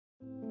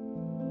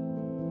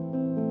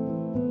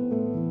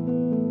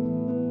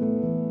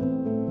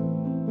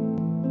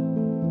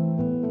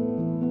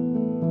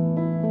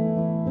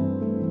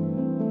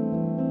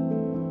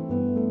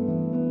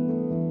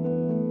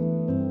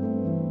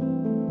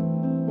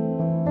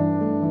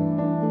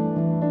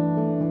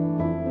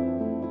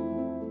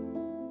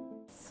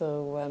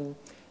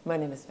My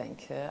name is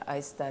Wenke.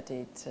 I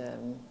studied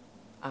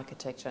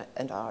architecture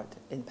and art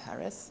in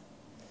Paris.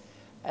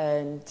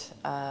 And,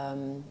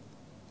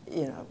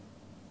 you know,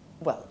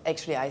 well,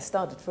 actually I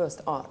started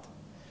first art,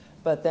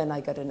 but then I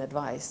got an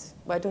advice.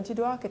 Why don't you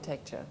do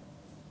architecture?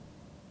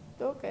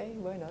 Okay,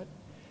 why not?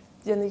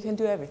 Then you can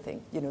do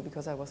everything, you know,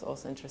 because I was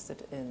also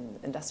interested in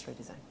industrial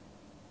design.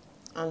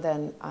 And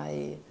then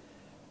I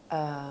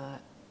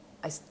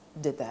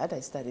did that, I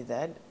studied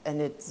that, and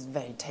it's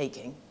very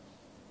taking.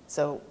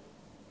 So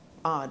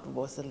art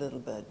was a little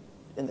bit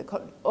in the,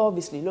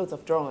 obviously loads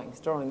of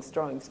drawings,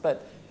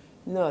 but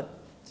not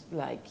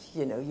like,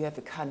 you know, you have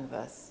a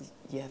canvas,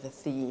 you have a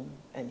theme,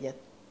 and yet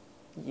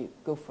you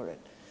go for it.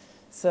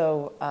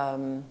 So,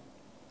 for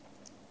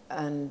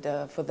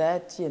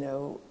that, you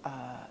know,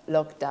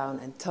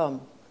 Lockdown and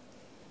Tom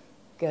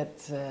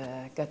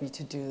got me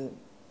to do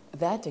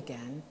that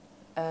again,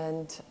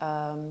 and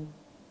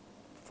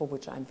for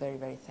which I'm very,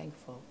 very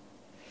thankful.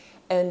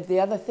 And the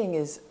other thing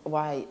is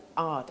why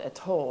art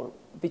at all,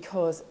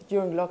 because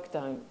during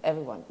lockdown,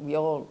 we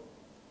all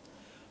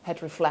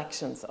had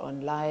reflections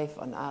on life,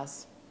 on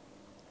us.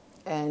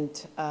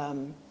 And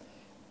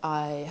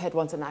I had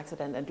once an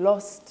accident and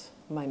lost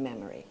my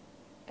memory.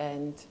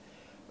 And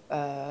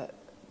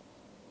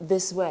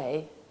this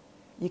way,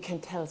 you can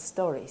tell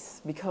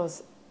stories,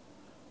 because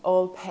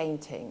all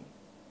painting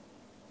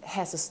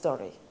has a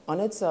story on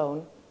its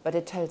own, but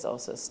it tells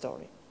also a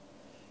story.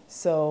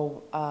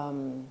 So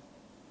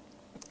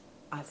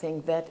I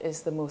think that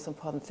is the most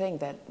important thing,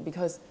 that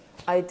because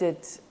I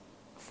did,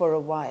 for a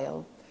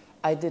while,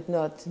 I did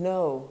not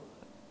know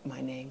my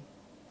name.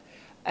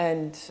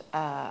 And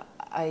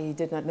I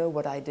did not know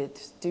what I did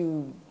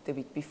do the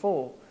week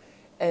before.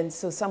 And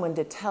so someone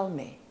did tell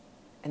me,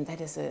 and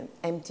that is an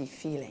empty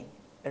feeling,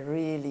 a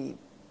really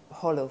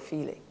hollow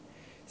feeling.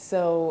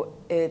 So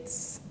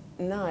it's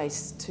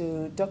nice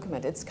to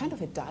document. It's kind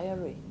of a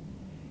diary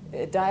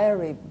and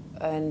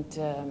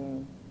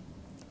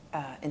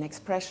an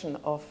expression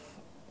of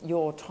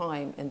your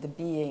time and the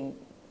being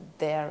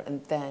there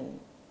and then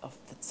of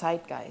the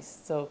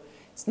zeitgeist. So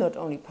it's not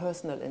only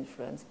personal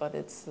influence, but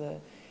it's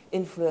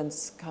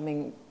influence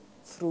coming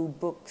through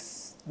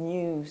books,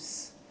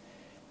 news,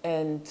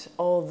 and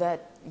all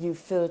that you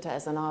filter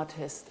as an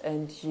artist,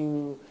 and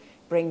you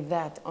bring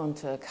that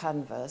onto a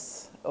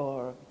canvas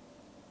or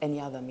any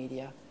other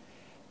media.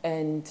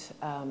 And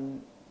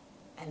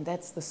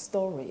that's the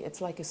story.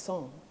 It's like a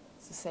song.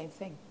 It's the same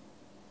thing.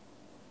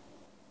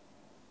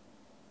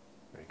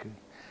 Very good.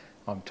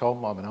 I'm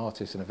Tom. I'm an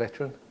artist and a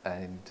veteran,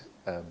 and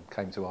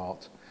came to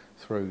art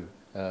through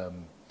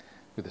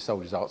with the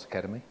Soldiers Arts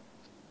Academy.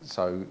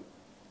 So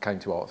came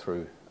to art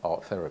through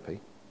art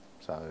therapy.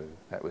 So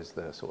that was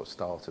the sort of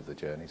start of the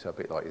journey. So a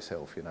bit like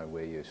yourself, you know,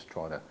 where you're just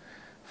trying to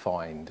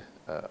find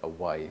a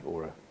way,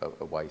 or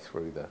a way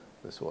through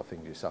the sort of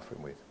things you're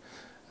suffering with.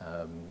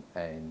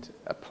 And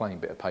a plain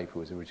bit of paper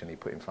was originally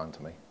put in front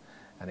of me,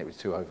 and it was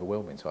too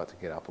overwhelming, so I had to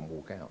get up and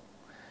walk out.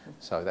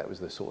 So that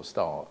was the sort of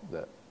start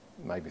that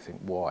made me think,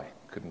 why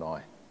couldn't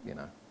I, you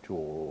know, draw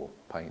or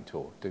paint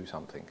or do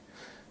something?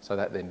 So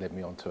that then led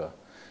me on to,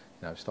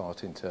 you know,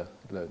 starting to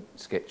learn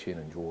sketching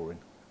and drawing,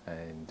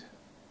 and,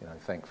 you know,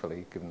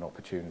 thankfully given an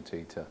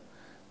opportunity to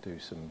do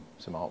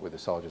some art with the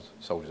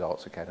Soldiers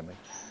Arts Academy.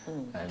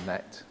 And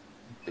that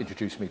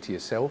introduced me to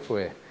yourself,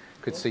 where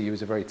I could see you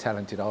as a very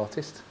talented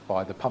artist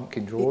by the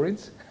pumpkin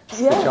drawings,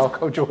 yes. The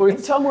charcoal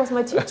drawings. Tom was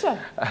my teacher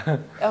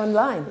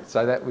online.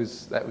 So that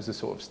was the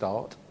sort of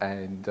start,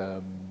 and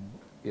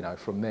you know,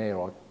 from there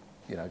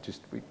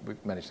we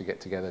managed to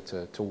get together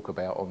to talk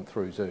about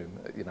through Zoom,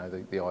 you know,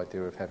 the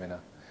idea of having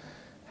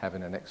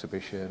an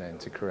exhibition and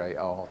to create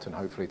art and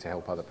hopefully to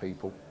help other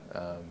people.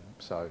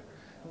 So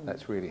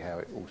that's really how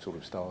it all sort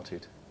of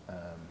started.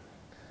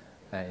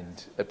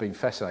 And I've been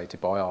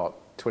fascinated by art.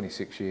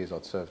 26 years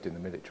I'd served in the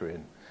military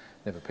and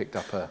never picked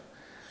up a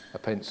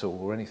pencil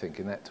or anything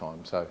in that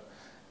time. So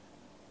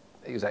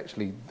it was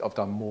actually, I've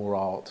done more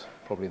art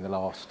probably in the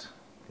last,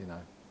 you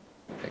know,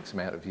 X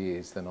amount of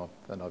years than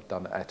I've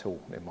done at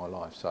all in my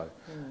life. So,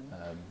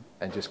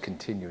 and just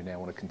continuing now, I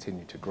want to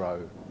continue to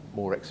grow,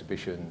 more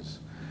exhibitions,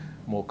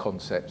 more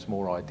concepts,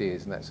 more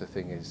ideas. And that's the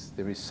thing, is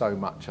there is so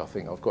much I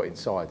think I've got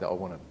inside that I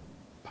want to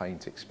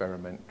paint,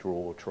 experiment,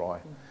 draw, try.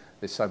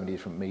 There's so many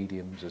different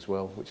mediums as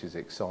well, which is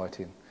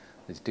exciting.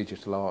 There's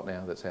digital art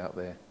now that's out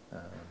there.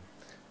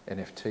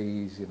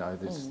 NFTs, you know,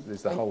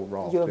 there's the whole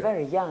raft. You're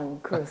very young.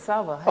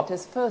 Kurosawa had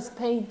his first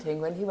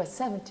painting when he was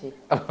 70.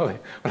 Oh,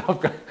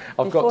 well,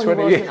 I've got 20 years. Before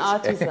he was an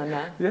artisan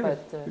now. Yeah, but,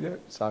 yeah.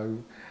 So,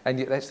 and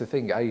yet that's the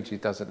thing, age,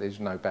 there's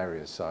no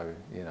barriers. So,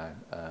 you know,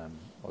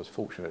 I was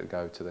fortunate to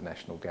go to the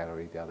National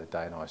Gallery the other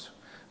day, and I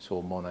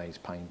saw Monet's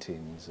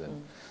paintings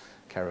and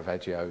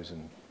Caravaggio's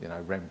and, you know,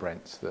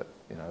 Rembrandt's that,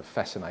 you know,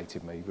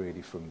 fascinated me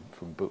really from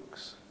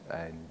books,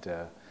 and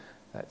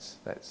that's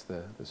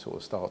the sort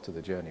of start of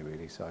the journey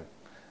really. So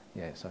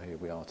yeah, so here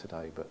we are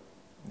today. But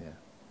yeah,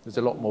 there's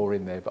a lot more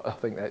in there, but I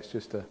think that's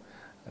just a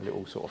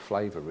little sort of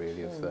flavour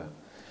really of the.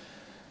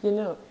 You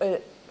know, I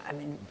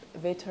mean,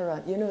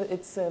 veteran. You know,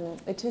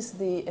 it is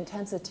the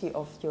intensity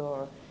of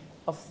your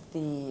of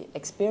the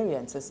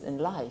experiences in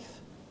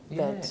life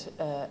that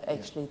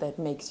actually that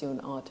makes you an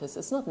artist.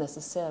 It's not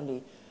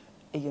necessarily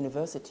a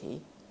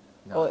university,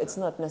 or it's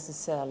not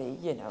necessarily,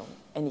 you know,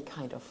 any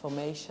kind of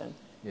formation.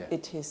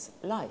 It is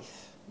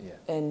life,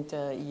 and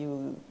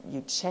you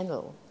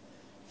channel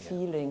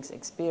feelings,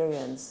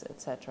 experience,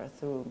 etc.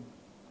 through,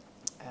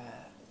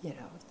 you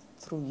know,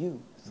 through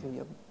you,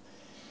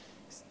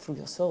 through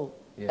your soul.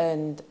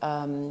 And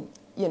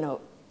you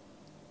know,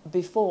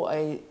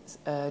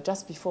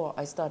 just before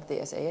I started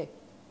the SAA,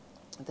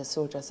 the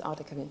Soldiers Art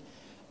Academy,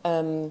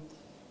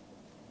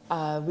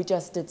 we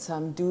just did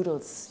some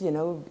doodles, you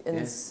know,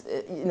 and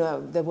you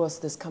know, there was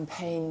this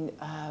campaign,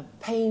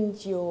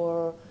 paint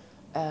your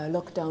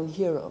lockdown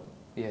hero.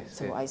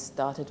 So I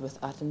started with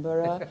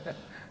Attenborough,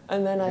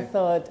 and then I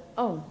thought,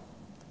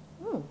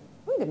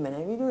 wait a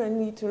minute, we don't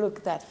need to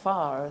look that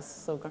far.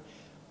 So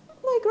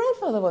my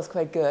grandfather was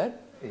quite good.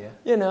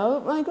 You know,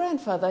 my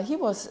grandfather, he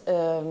was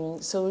a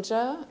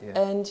soldier,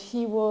 and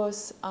he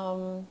was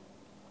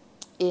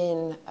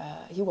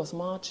he was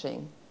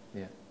marching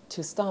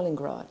to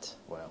Stalingrad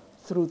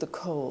through the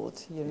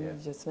cold. You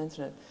just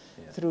mentioned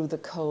it, through the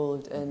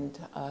cold, and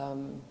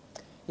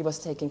he was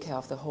taking care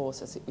of the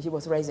horses. He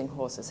was raising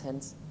horses,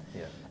 hence.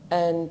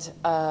 And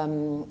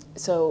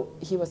so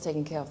he was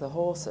taking care of the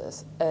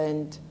horses,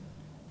 and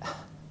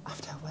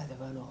after a while there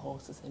were no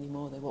horses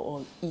anymore. They were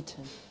all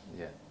eaten.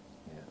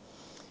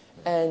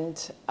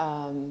 And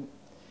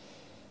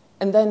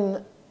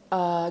then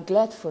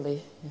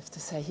gladfully, you have to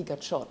say, he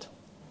got shot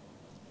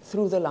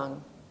through the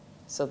lung.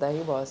 So there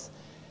he was.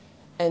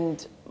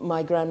 And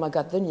my grandma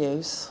got the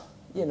news,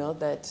 you know,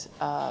 that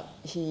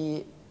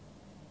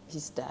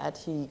he's dead.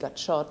 He got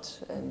shot,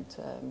 and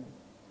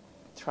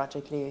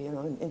tragically, you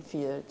know, in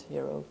field,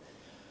 hero.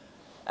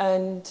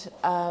 And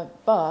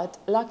but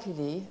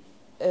luckily,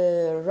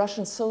 a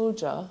Russian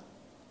soldier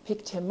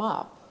picked him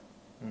up,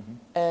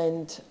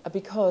 and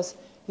because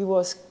he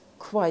was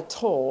quite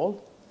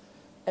tall,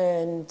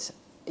 and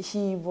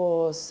he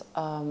would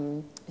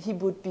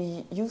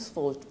be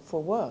useful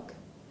for work.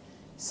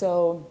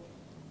 So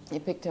he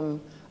picked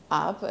him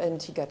up,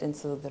 and he got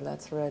into the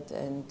lazaret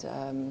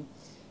and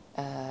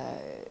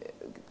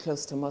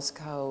close to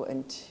Moscow,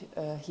 and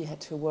he had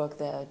to work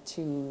there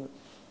 2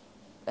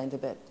 and a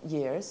bit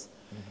years.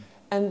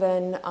 And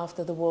then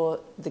after the war,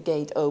 the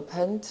gate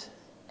opened,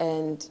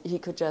 and he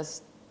could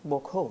just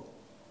walk home.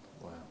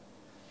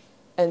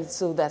 And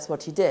so that's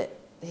what he did.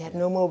 He had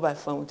no mobile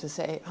phone to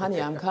say, honey,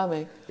 I'm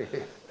coming.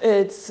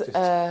 It's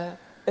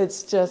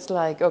just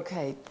like,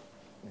 okay,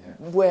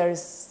 where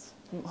is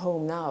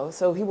home now?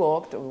 So he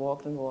walked and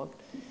walked and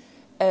walked.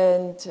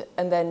 And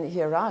then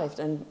he arrived,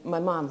 and my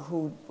mom,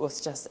 who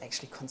was just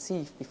actually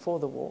conceived before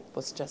the war,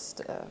 was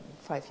just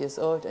 5 years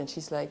old, and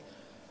she's like,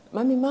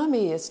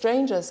 Mommy, a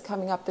stranger's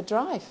coming up the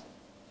drive.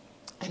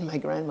 And my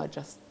grandma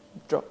just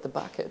dropped the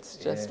buckets,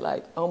 just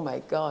like, oh my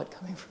God,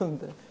 coming from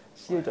the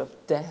field of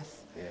death.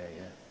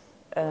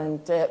 And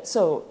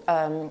so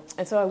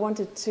I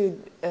wanted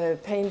to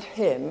paint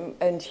him,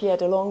 and he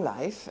had a long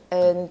life.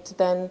 And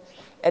then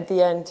at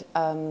the end,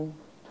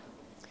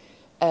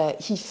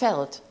 he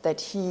felt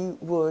that he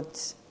would,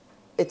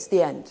 it's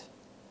the end.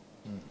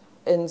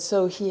 And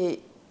so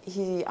he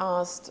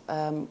asked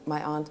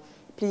my aunt,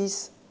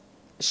 please,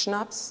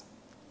 schnapps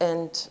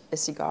and a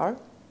cigar.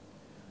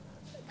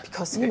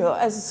 Because, you know,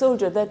 as a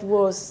soldier, that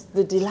was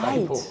the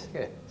delight.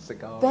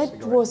 That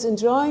was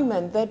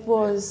enjoyment. That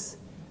was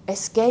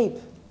escape.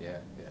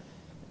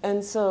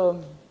 And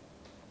so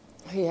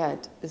he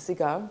had a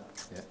cigar.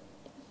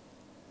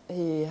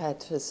 He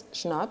had his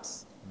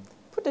schnapps.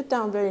 Put it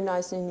down very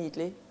nicely,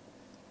 neatly.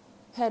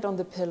 Head on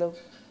the pillow.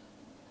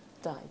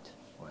 Died.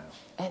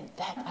 And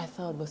that, I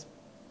thought, was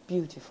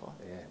beautiful.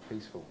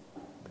 Peaceful.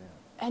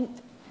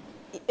 And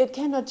it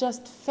cannot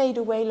just fade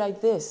away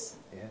like this.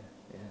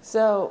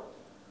 So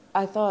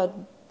I thought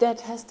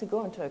that has to go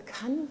onto a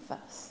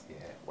canvas.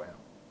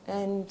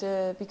 And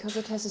because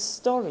it has a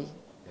story.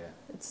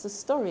 It's a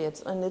story,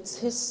 and it's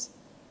his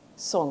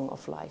song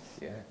of life.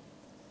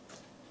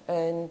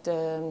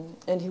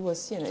 And he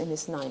was, you know, in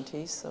his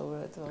 90s, so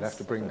it was. You'll have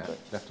to bring that.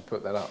 You'll have to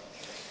put that up.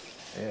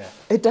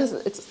 It does.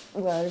 It's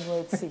well,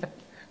 we'll see.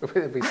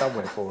 There'll be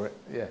somewhere for it.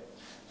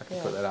 I can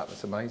put that up.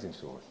 It's an amazing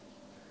story.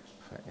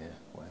 In fact,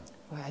 wow.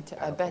 Well,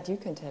 I bet you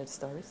can tell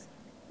stories.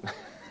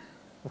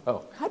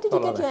 Well, how did you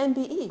get your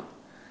MBE?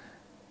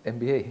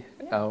 MBE?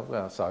 Oh,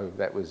 well, so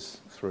that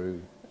was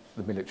through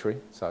the military.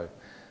 So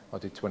I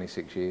did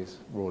 26 years,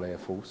 Royal Air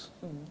Force,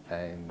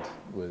 and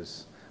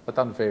I'd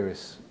done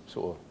various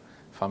sort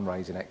of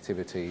fundraising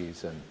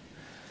activities, and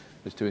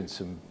was doing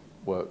some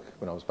work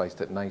when I was based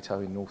at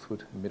NATO in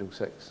Northwood,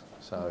 Middlesex.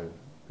 So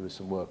there was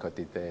some work I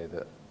did there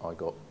that I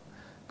got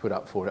put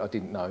up for it. I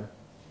didn't know,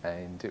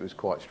 and it was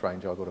quite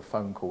strange. I got a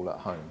phone call at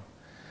home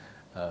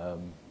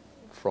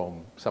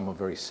from someone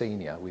very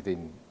senior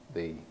within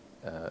the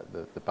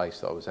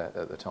base that I was at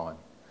the time,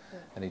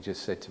 and he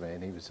just said to me,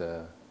 and he was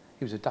a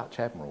Dutch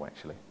admiral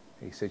actually.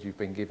 He said, "You've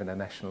been given a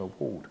national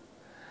award,"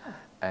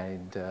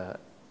 and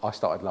I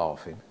started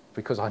laughing,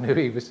 because I knew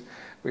he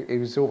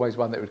was always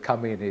one that would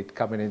come in. He'd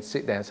come in and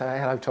sit down and say, hey,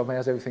 hello Tom,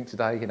 how's everything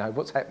today? You know,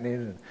 what's happening?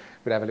 And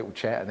we'd have a little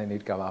chat, and then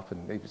he'd go up,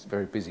 and he was a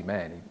very busy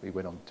man. He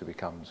went on to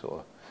become sort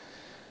of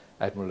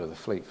Admiral of the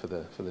Fleet for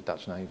the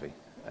Dutch Navy.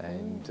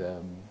 And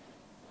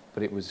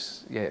but it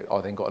was, yeah,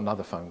 I then got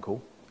another phone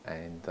call,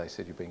 and they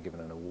said, you've been given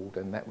an award,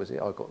 and that was it.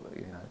 I got,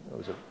 you know, it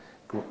was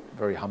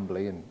very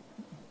humbly and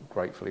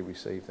gratefully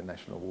received the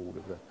National Award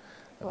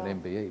of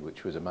an MBE,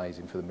 which was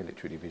amazing for the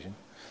military division.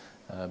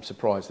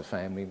 Surprised the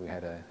family. We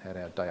had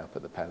our day up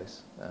at the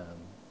palace.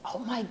 Oh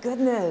my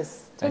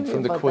goodness! And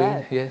from the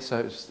Queen, yeah. So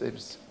it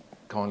was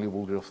kindly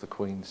awarded off the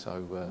Queen.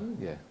 So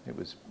yeah, it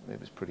was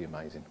pretty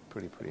amazing,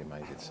 pretty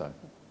amazing. So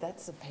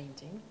that's a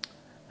painting.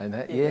 And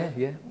that,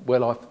 yeah.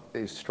 Well,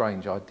 it's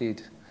strange. I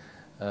did.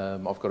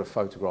 I've got a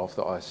photograph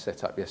that I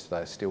set up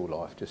yesterday, a still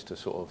life, just to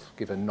sort of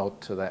give a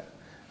nod to that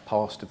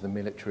past of the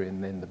military,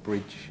 and then the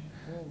bridge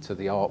to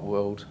the art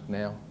world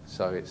now.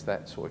 So it's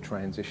that sort of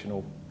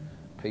transitional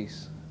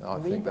piece. I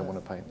think they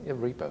want to paint a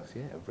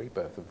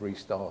rebirth, of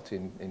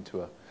restarting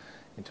into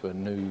a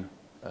new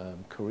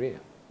career,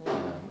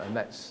 and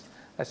that's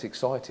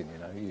exciting. You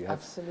know, you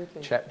have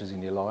chapters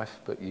in your life,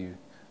 but you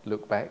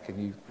look back,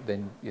 and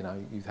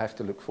you have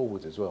to look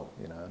forwards as well.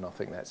 You know, and I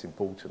think that's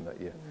important that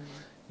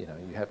you know,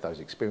 you have those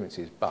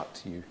experiences,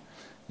 but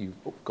you've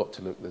got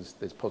to look.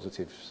 There's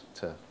positives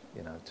to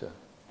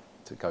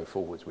go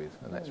forwards with,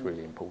 and that's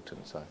really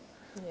important. So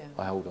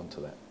I hold on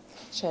to that.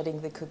 Shedding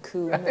the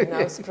cocoon and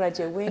now spread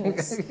your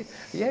wings.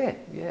 Yeah,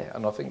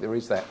 and I think there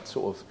is that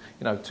sort of,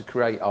 you know, to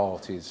create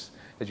art is,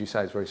 as you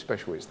say, it's very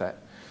special. It's that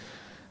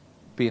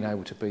being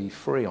able to be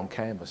free on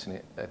canvas,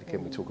 and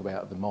again we talk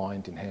about the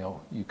mind and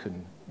how you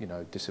can, you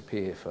know,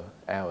 disappear for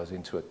hours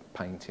into a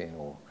painting,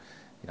 or,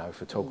 you know,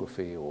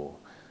 photography or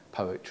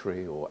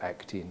poetry or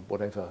acting,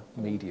 whatever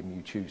medium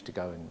you choose to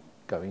go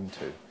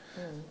into.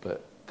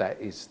 But that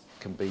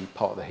can be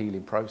part of the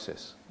healing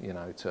process, you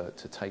know,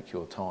 to take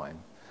your time,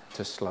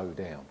 to slow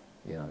down,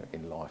 you know,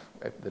 in life.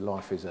 The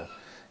life is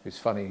it's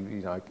funny,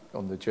 you know,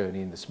 on the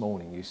journey in this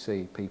morning, you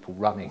see people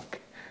running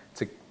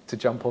to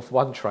jump off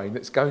one train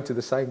that's going to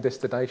the same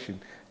destination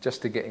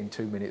just to get in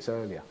 2 minutes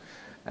earlier.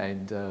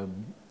 And,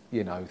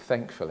 you know,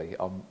 thankfully,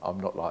 I'm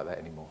not like that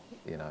anymore,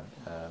 you know.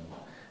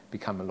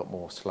 Become a lot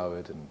more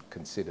slowed and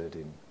considered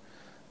in,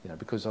 you know,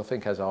 because I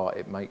think as art,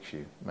 it makes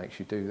you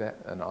do that.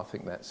 And I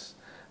think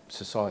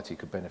society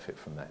could benefit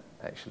from that,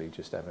 actually,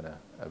 just having a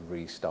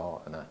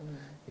restart and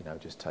you know,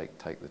 just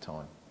take the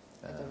time.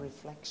 And the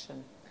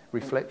reflection.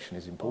 Reflection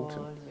is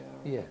important. All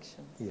your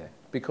reflections. Yeah,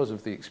 because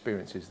of the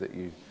experiences that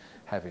you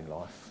have in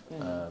life,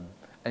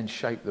 and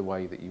shape the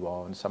way that you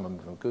are. And some of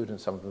them are good,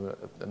 and some of them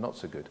are not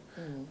so good.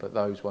 But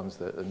those ones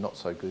that are not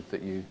so good,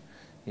 that you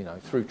know,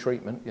 through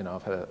treatment, you know,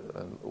 I've had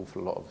an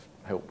awful lot of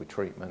help with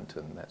treatment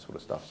and that sort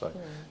of stuff. So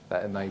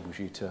that enables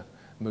you to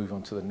move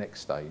on to the next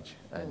stage,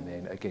 and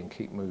then again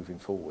keep moving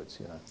forwards,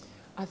 you know.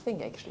 I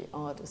think actually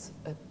art is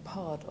a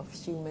part of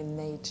human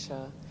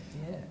nature.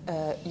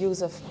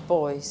 Joseph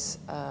Beuys,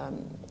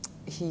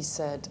 he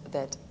said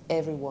that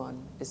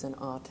everyone is an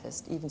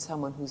artist, even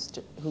someone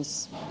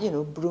who's you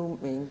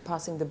know,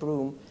 passing the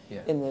broom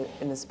in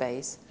the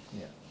space.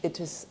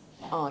 It is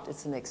art.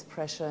 It's an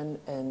expression,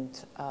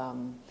 and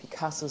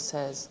Picasso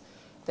says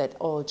that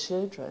all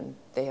children,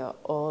 they are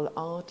all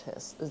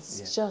artists.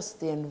 It's just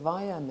the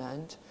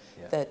environment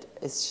that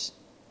is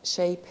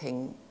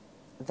shaping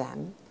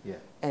them,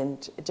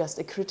 and just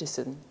a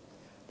criticism,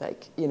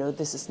 like, you know,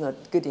 this is not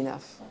good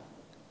enough.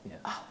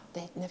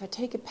 They'd never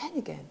take a pen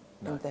again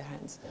in their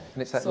hands.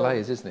 And it's that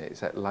layers, isn't it? It's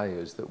that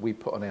layers that we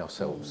put on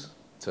ourselves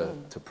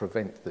to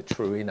prevent the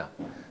true inner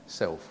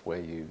self,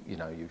 where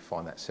you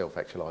find that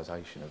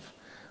self-actualization of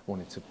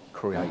wanting to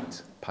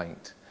create,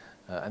 paint,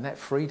 and that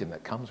freedom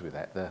that comes with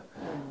that,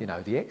 you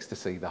know, the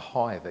ecstasy, the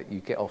high that you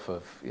get off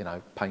of, you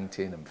know,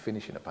 painting and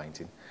finishing a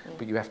painting.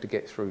 But you have to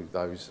get through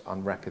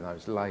unwrapping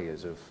those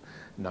layers of,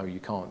 no, you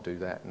can't do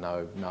that,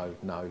 no,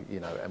 you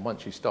know. And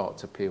once you start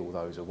to peel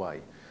those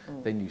away,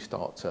 then you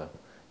start to,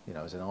 you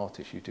know, as an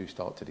artist, you do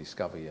start to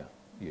discover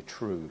your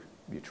true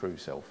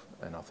self.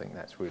 And I think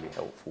that's really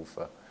helpful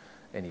for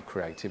any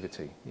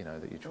creativity, you know,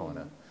 that you're trying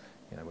to,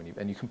 you know,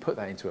 and you can put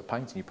that into a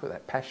painting. You put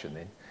that passion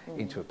then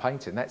into a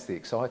painting. That's the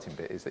exciting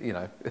bit, is that, you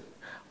know,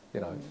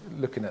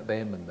 looking at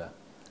them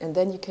and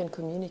then you can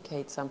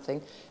communicate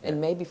something,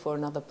 and maybe for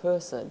another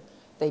person,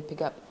 they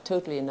pick up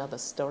totally another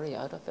story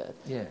out of it.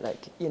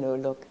 Like, you know,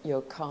 look,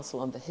 your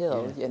castle on the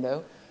hill, you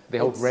know. The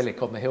old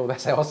relic on the hill.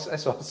 That's how I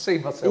see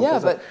myself. Yeah,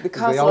 but the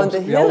castle on the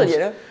hill, you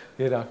know.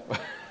 You know.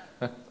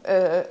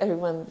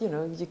 Everyone, you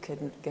know, you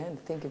can again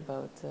think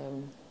about.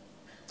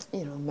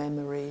 You know,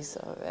 memories.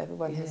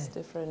 Everyone has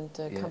different,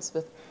 comes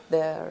with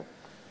their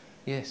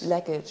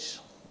luggage.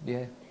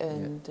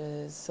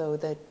 And so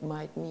that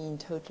might mean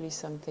totally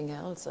something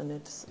else, and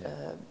it's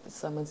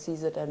someone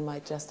sees it and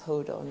might just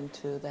hold on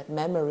to that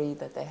memory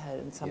that they had,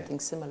 and something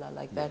similar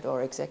like that,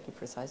 or exactly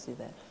precisely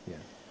that.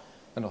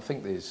 And I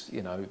think there's,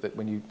 you know, that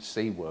when you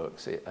see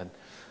works,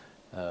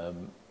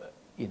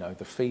 you know,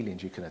 the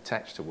feelings you can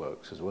attach to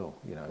works as well.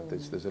 You know,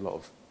 there's a lot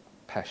of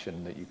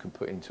passion that you can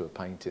put into a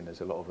painting.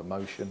 There's a lot of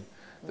emotion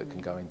that can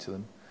go into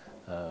them.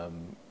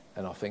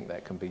 And I think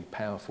that can be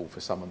powerful for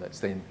someone that's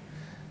then,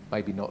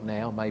 maybe not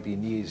now, maybe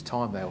in years'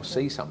 time they'll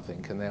see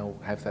something and they'll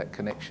have that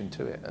connection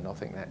to it. And I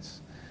think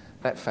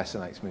that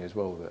fascinates me as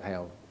well, that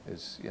how,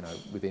 as you know,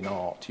 within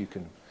art you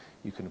can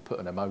put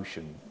an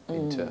emotion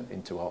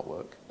into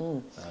artwork.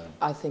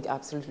 I think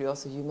absolutely.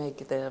 Also, you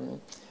make the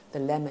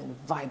lemon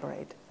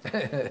vibrate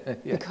yeah.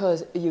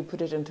 because you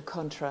put it into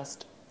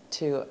contrast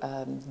to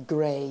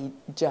grey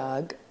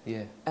jug,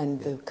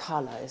 and the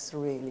colour is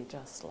really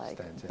just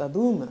like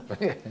ba-boom.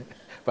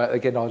 But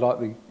again, I like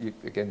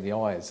the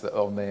eyes that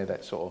are on there,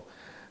 that sort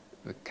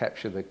of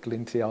capture the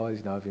glinty eyes,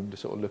 you know, of him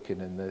just sort of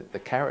looking, and the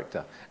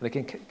character, and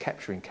again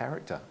capturing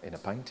character in a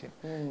painting.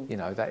 You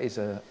know, that is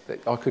I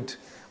could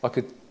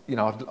you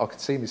know, I could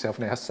see myself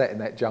now sat in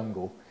that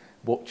jungle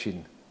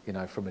watching, you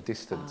know, from a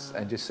distance,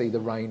 and just see the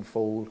rain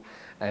fall,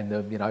 and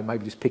you know,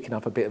 maybe just picking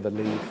up a bit of a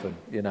leaf and,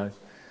 you know,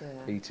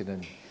 eating.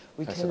 And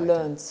we can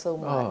learn so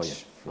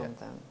much from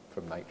them.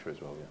 From nature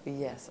as well,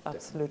 Yes,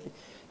 absolutely.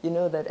 You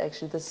know that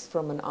actually this is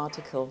from an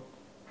article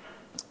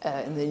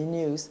in the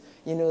news.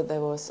 You know,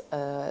 there was,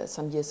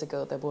 some years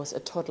ago, there was a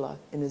toddler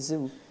in a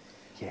zoo.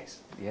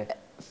 Yes, yeah.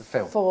 The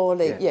film.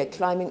 Falling,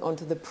 climbing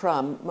onto the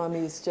pram. Mummy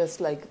is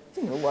just like,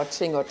 you know,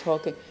 watching or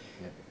talking,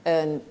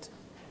 and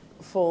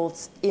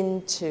falls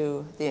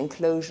into the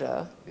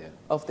enclosure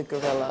of the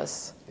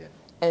gorillas.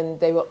 And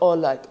they were all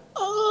like,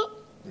 oh,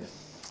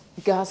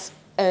 gasp.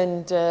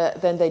 And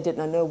then they did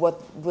not know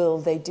what will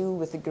they do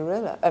with the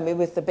gorilla, I mean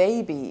with the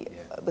baby,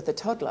 with the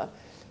toddler.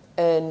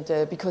 And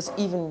because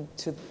even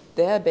to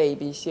their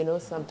babies, you know,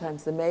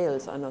 sometimes the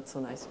males are not so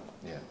nice.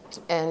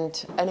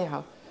 And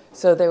anyhow,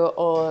 so they were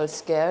all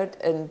scared,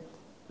 and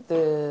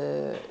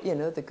the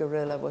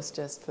gorilla was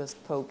just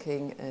first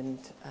poking and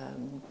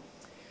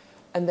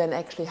then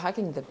actually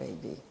hugging the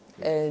baby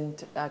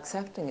and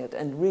accepting it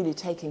and really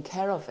taking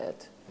care of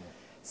it.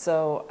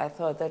 So I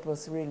thought that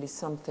was really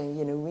something,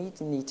 you know, we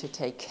need to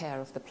take care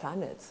of the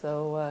planet.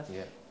 So,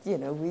 you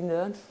know, we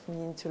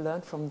need to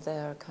learn from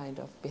their kind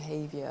of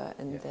behavior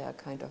and their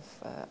kind of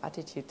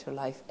attitude to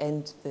life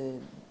and the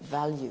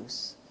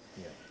values,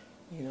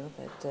 you know,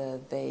 that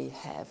they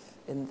have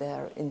in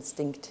their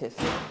instinctive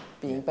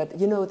being. But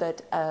you know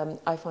that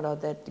I found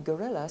out that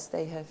gorillas,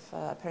 they have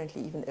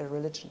apparently even a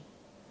religion.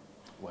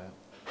 Wow.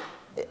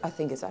 I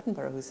think it's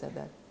Attenborough who said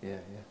that.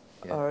 Yeah.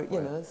 Or,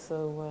 you know,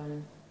 so...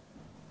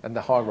 and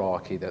the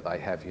hierarchy that they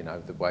have, you know,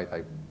 the way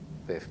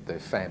their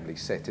family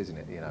set, isn't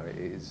it? You know, it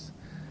is.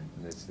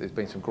 And there's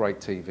been some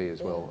great TV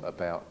as well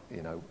about,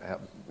 you know,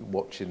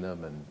 watching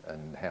them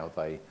and how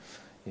they,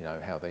 you know,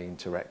 how they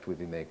interact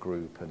within their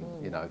group, and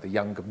you know, the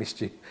younger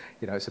mischief.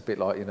 You know, it's a bit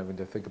like, you know, when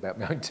I think about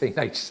my own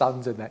teenage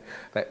sons and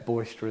that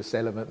boisterous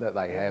element that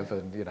they have,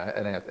 and you know,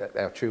 and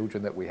our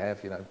children that we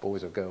have, you know,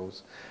 boys or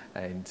girls,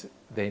 and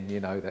then,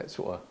 you know, that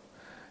sort of,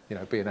 you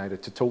know, being able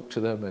to talk to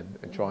them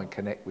and try and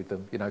connect with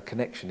them. You know,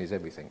 connection is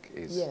everything.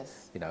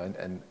 You know,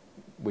 and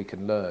we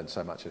can learn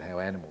so much of how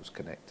animals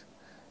connect,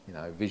 you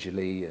know,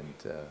 visually and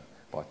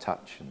by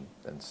touch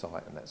and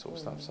sight and that sort of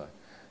stuff. So,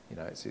 you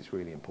know, it's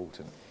really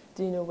important.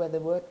 Do you know where the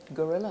word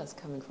gorilla is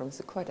coming from? It's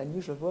a quite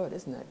unusual word,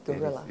 isn't it?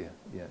 Gorilla.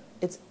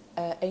 It's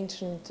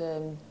ancient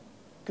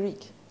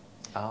Greek.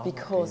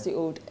 Because the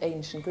old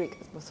ancient Greek,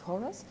 it was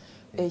Horus.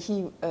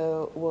 He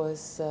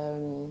was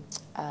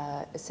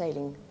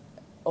sailing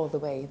all the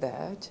way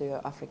there to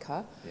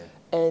Africa,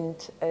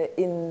 and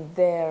in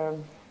their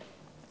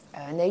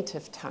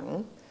native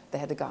tongue, they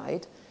had a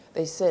guide,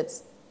 they said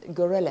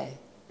gorilla,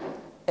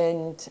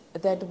 and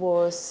that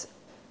was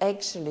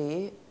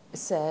actually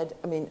said,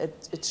 I mean,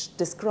 it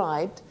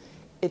described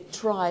a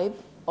tribe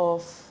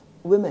of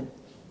women.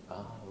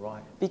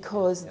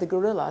 Because the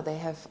gorilla, they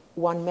have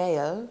one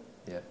male,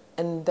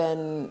 and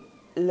then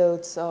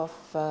loads of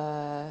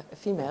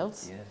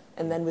females,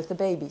 and then with the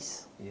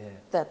babies.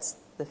 That's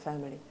the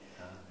family.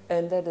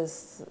 And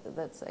that's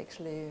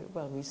actually,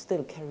 well, we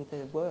still carry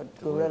the word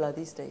gorilla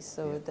these days,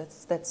 so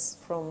that's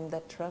from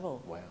that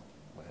travel. Wow.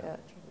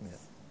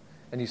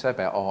 And you say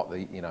about art,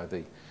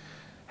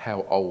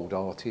 how old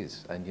art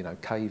is, and you know,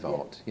 cave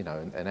art, you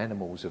know, and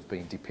animals have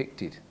been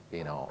depicted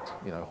in art.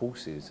 You know,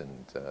 horses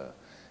and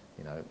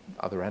you know,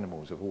 other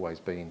animals have always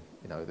been.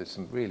 You know, there's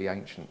some really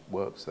ancient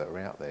works that are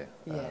out there.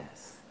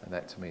 And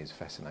that to me is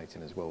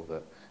fascinating as well.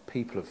 That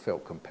people have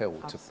felt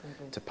compelled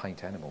to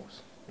paint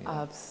animals. You know?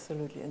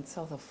 Absolutely. In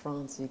south of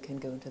France, you can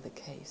go into the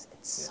caves.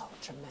 It's so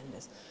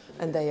tremendous,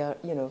 and they are,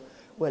 you know,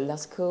 well,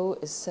 Lascaux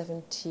is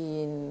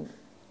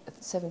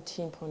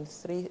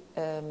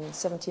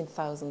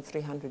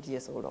 17,300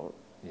 years old, or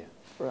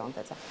around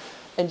that time.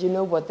 And you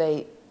know what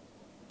they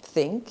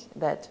think?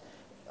 That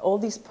all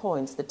these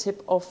points, the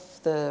tip of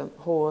the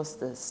horse,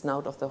 the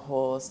snout of the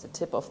horse, the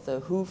tip of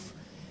the hoof,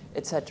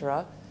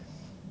 etc.,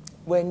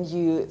 when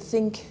you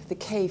think the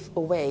cave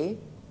away,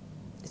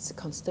 it's a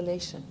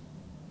constellation.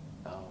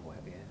 Oh, well,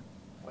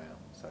 wow.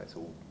 So it's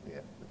all,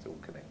 it's all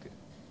connected.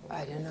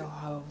 I don't know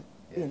how,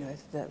 you know,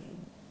 if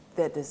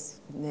that is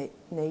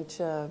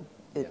nature,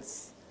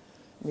 it's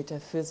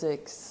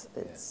metaphysics,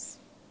 it's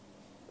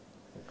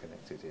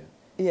connected,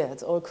 yeah. Yeah,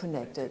 it's all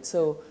connected.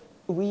 So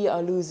we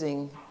are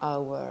losing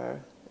our,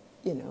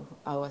 you know,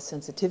 our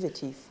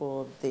sensitivity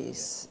for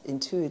this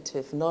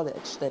intuitive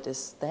knowledge that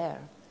is there,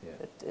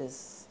 that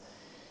is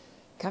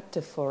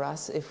captive for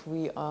us if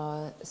we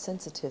are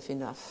sensitive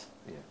enough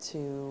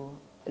to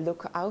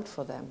look out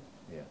for them.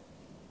 Yeah.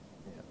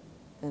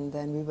 And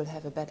then we will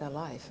have a better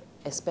life,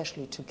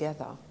 especially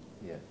together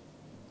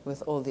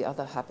with all the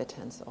other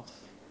inhabitants of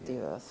the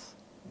earth.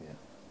 Yeah.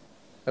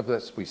 But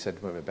that's, we said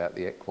about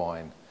the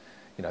equine,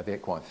 you know, the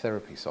equine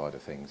therapy side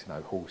of things, you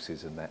know,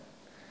 horses and that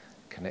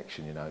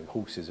connection, you know,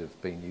 horses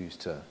have been used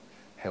to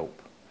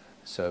help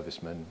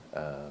servicemen,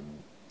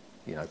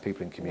 you know,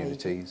 people in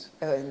communities.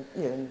 And,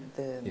 you know,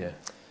 the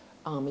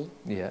army.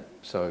 Yeah,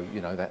 so,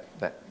 you know,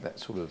 that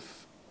sort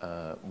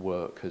of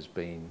work has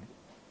been,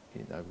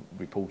 you know,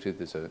 reported.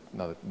 There's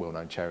another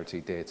well-known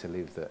charity, Dare to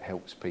Live, that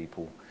helps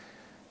people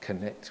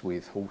connect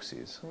with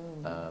horses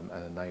and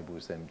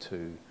enables them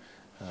to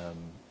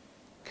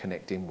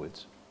connect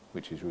inwards,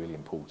 which is really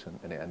important,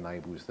 and it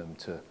enables them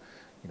to,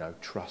 you know,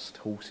 trust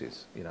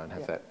horses, you know, and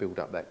have that, build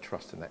up that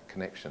trust and that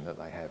connection that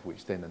they have,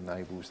 which then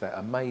enables that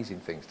amazing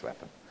things to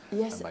happen.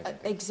 Yes,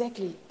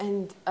 exactly.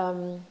 And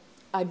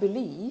I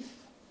believe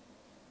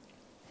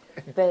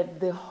that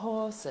the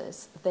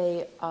horses,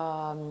 they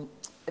are,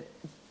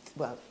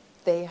 well,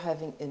 they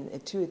having an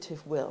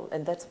intuitive will,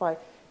 and that's why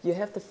you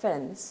have the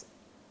fence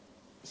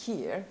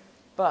here,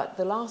 but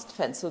the last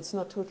fence, so it's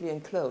not totally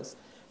enclosed,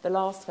 the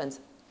last fence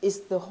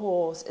is the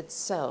horse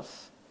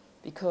itself,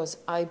 because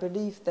I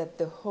believe that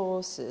the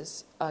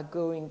horses are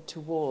going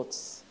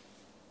towards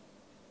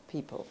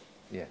people.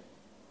 Yeah.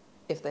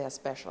 If they are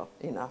special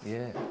enough.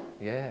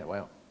 Yeah,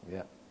 well,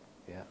 yeah.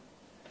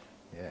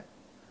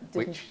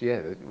 Didn't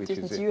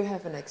you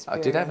have an experience? I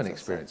did have an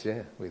experience,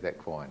 with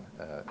equine,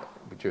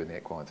 during the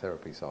equine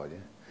therapy side,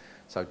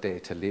 So Dare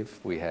to Live,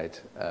 we had,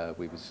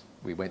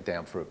 we went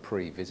down for a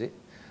pre-visit,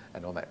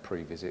 and on that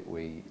pre-visit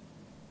we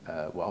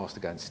were asked to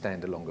go and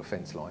stand along a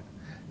fence line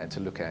and to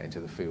look out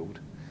into the field,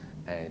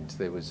 and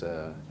there was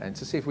and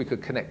to see if we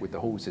could connect with the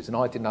horses, and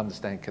I didn't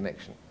understand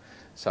connection.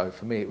 So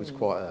for me it was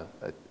quite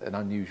an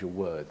unusual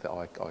word that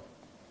I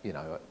you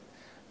know,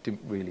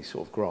 didn't really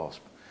sort of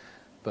grasp,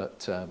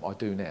 but I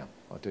do now,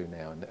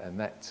 and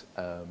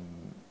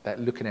that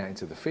looking out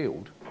into the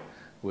field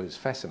was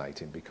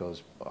fascinating,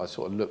 because I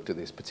sort of looked at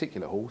this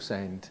particular horse,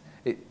 and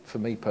it, for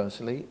me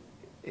personally,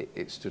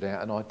 it stood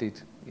out, and I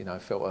did, you know,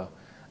 felt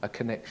a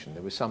connection.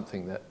 There was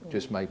something that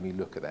just made me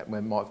look at that. It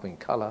might have been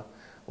colour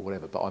or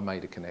whatever, but I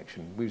made a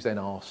connection. We was then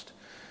asked,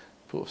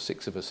 sort of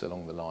 6 of us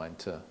along the line,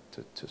 to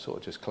sort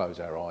of just close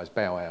our eyes,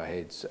 bow our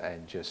heads,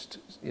 and just,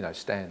 you know,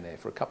 stand there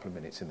for a couple of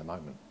minutes in the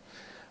moment,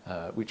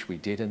 which we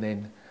did. And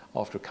then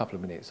after a couple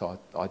of minutes, I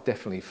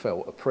definitely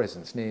felt a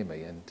presence near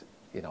me, and,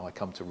 you know, I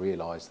come to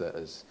realise that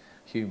as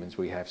humans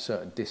we have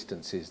certain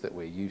distances that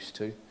we're used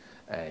to,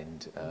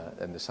 and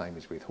the same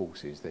as with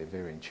horses, they're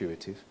very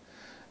intuitive.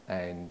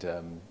 And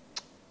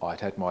I'd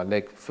had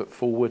my foot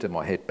forward and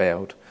my head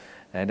bowed,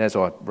 and as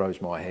I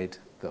rose my head,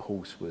 the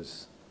horse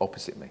was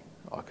opposite me.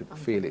 I could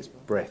feel its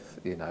breath,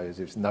 you know, as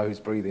its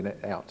nose breathing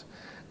it out,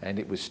 and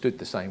it was stood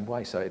the same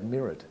way, so it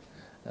mirrored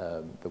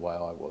the way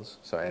I was.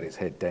 So it had its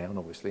head down,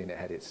 obviously, and it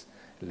had its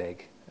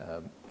leg,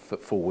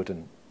 foot forward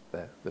and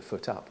the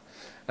foot up.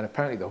 And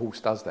apparently the horse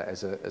does that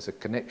as a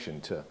connection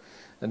to,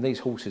 and these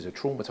horses are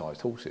traumatised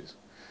horses.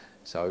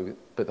 So,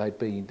 but they'd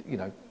been, you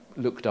know,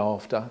 looked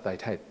after,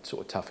 they'd had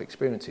sort of tough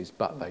experiences,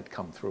 but they'd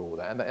come through all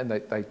that, and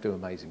they do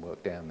amazing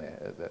work down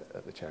there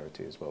at the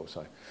charity as well.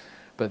 So,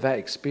 but that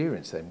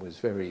experience then was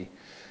very,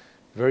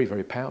 very,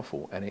 very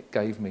powerful, and it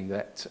gave me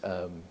that,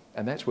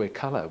 and that's where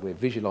colour, where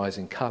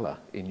visualising colour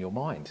in your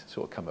mind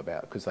sort of come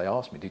about, because they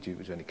asked me,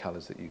 was there any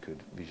colours that you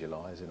could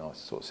visualise, and I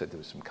sort of said there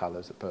was some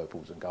colours, the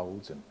purples and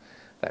golds, and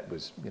that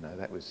was, you know,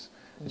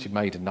 and she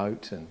made a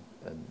note and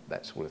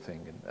that sort of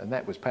thing, and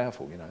that was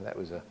powerful, you know, that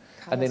was a,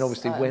 and then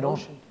obviously went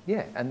emotion.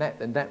 On, and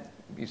that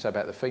you say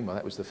about the female,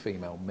 that was the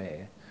female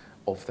mare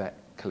of that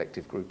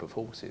collective group of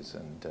horses,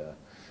 and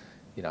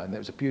you know, and there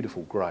was a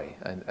beautiful grey,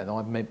 and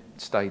I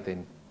stayed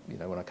then, you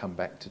know, when I come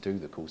back to do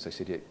the course, they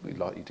said, yeah, we'd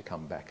like you to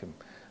come back and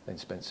then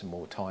spend some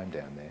more time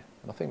down there,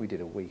 and I think we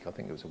did a week, I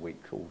think it was a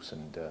week course,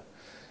 and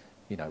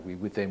you know, we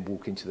would then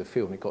walk into the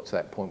field, and it got to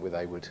that point where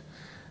they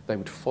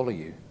would follow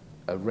you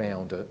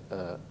around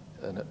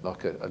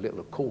like a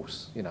little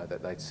course, you know,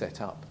 that they'd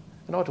set up.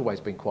 And I'd always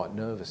been quite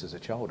nervous as a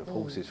child of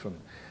horses, from,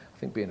 I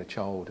think, being a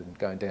child and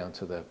going down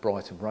to the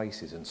Brighton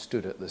races and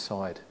stood at the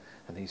side,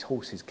 and these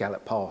horses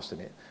galloped past,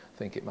 and I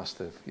think it must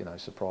have, you know,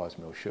 surprised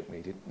me or shook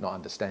me, not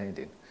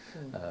understanding.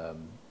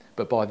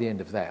 But by the end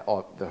of that,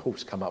 the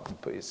horse come up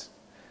and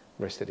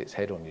rested its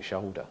head on your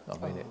shoulder. I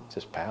mean, it's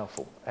just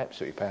powerful,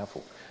 absolutely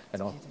powerful.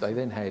 And they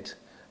then had,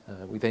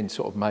 we then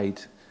sort of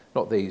made,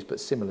 not these, but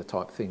similar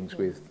type things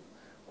with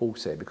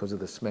horsehair, because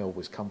of the smell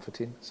was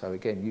comforting. So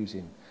again,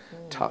 using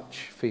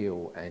touch,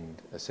 feel,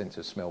 and a sense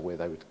of smell, where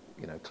they would,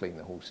 you know, clean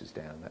the horses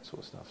down and that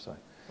sort of stuff. So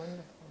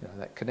Wonderful. You know,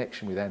 that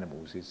connection with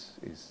animals is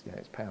you know,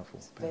 it's powerful.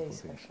 It's powerful very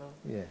thing. special.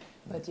 Yeah.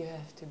 But you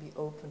have to be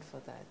open for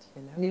that,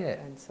 you know?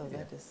 Yeah. And so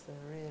that is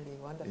really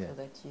wonderful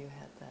that you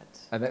had that.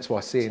 And that's why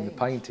I see in the change.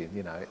 painting,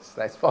 you know,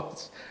 that's why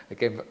it's,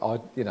 again,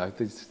 you know,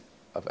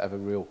 I have a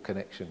real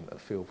connection, a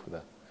feel for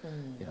the,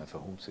 you know, for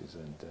horses,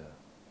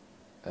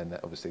 and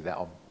that, obviously that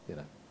you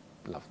know,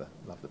 love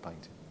the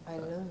painting. I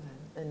know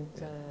that, and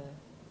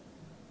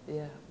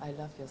yeah, I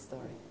love your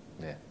story.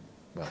 Yeah,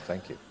 well,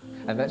 thank you,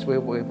 and that's where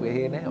we're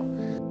here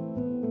now.